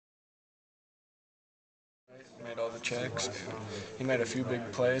made all the checks. He made a few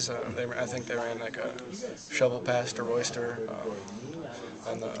big plays. I think they ran like a shovel pass to Royster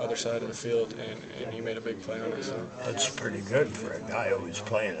on the other side of the field, and he made a big play on us. That's pretty good for a guy who's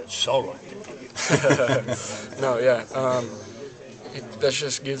playing it solo. No, yeah. Let's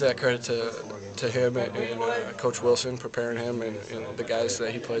just give that credit to him and Coach Wilson preparing him and the guys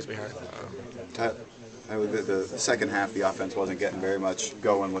that he plays behind. The second half, the offense wasn't getting very much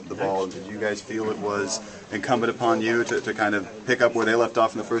going with the ball. Did you guys feel it was incumbent upon you to kind of pick up where they left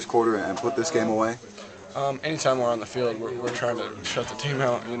off in the first quarter and put this game away? Anytime we're on the field, we're trying to shut the team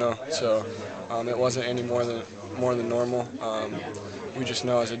out, So it wasn't any more than normal. We just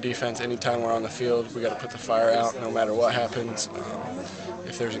know as a defense, anytime we're on the field, we got to put the fire out, no matter what happens.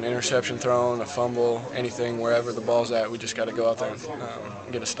 If there's an interception thrown, a fumble, anything, wherever the ball's at, we just got to go out there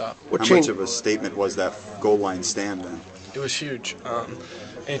and get a stop. How much of a statement was that goal line stand then? It was huge.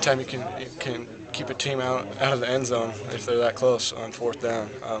 Anytime you can keep a team out of the end zone if they're that close on fourth down.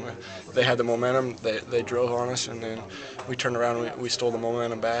 They had the momentum, they drove on us, and then we turned around, we stole the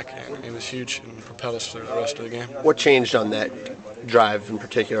momentum back, and it was huge and propelled us through the rest of the game. What changed on that drive in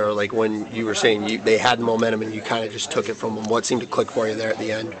particular, like when you were saying they had the momentum and you kind of just took it from them? What seemed to click for you there at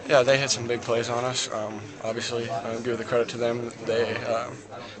the end? Yeah, they had some big plays on us. Obviously, give the credit to them. They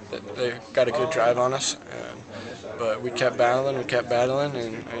got a good drive on us, but we kept battling,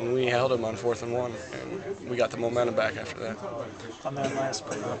 and we held them on 4th and 1, and we got the momentum back after that. On that last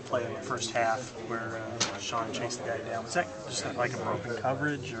play in the first half where Sean chased the guy down, was that just like a broken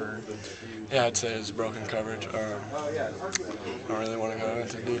coverage, or? Yeah, I'd say it's broken coverage. I don't really want to go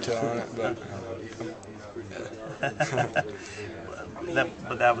into detail on it, but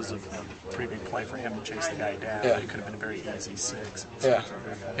But that was a pretty big play for him to chase the guy down. Yeah. It could have been a very easy 6. Yeah.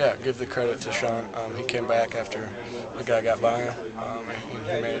 Give the credit to Sean. He came back after the guy got by him. He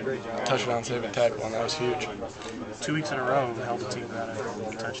made a touchdown saving tackle, and that was huge. 2 weeks in a row, held the team without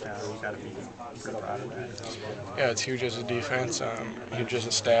a touchdown. You got to be pretty proud of that. Yeah, it's huge as a defense, huge as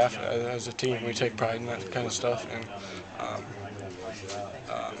a staff, as a team. We take pride in that kind of stuff, and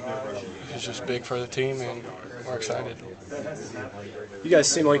it's just big for the team, and we're excited. You guys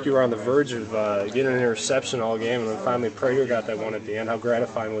seemed like you were on the verge of getting an interception all game, and then finally Prager got that one at the end. How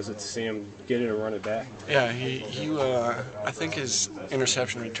gratifying was it to see him get it and run it back? Yeah, I think his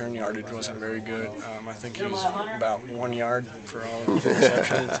interception return yardage wasn't very good. I think he was about 1 yard for all of his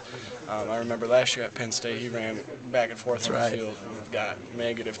interceptions. I remember last year at Penn State, he ran back and forth through the field and got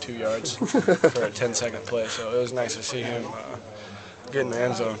 -2 yards for a 10-second play. So it was nice to see him get in the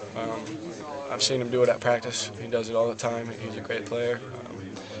end zone. I've seen him do it at practice. He does it all the time. He's a great player.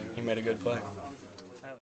 He made a good play.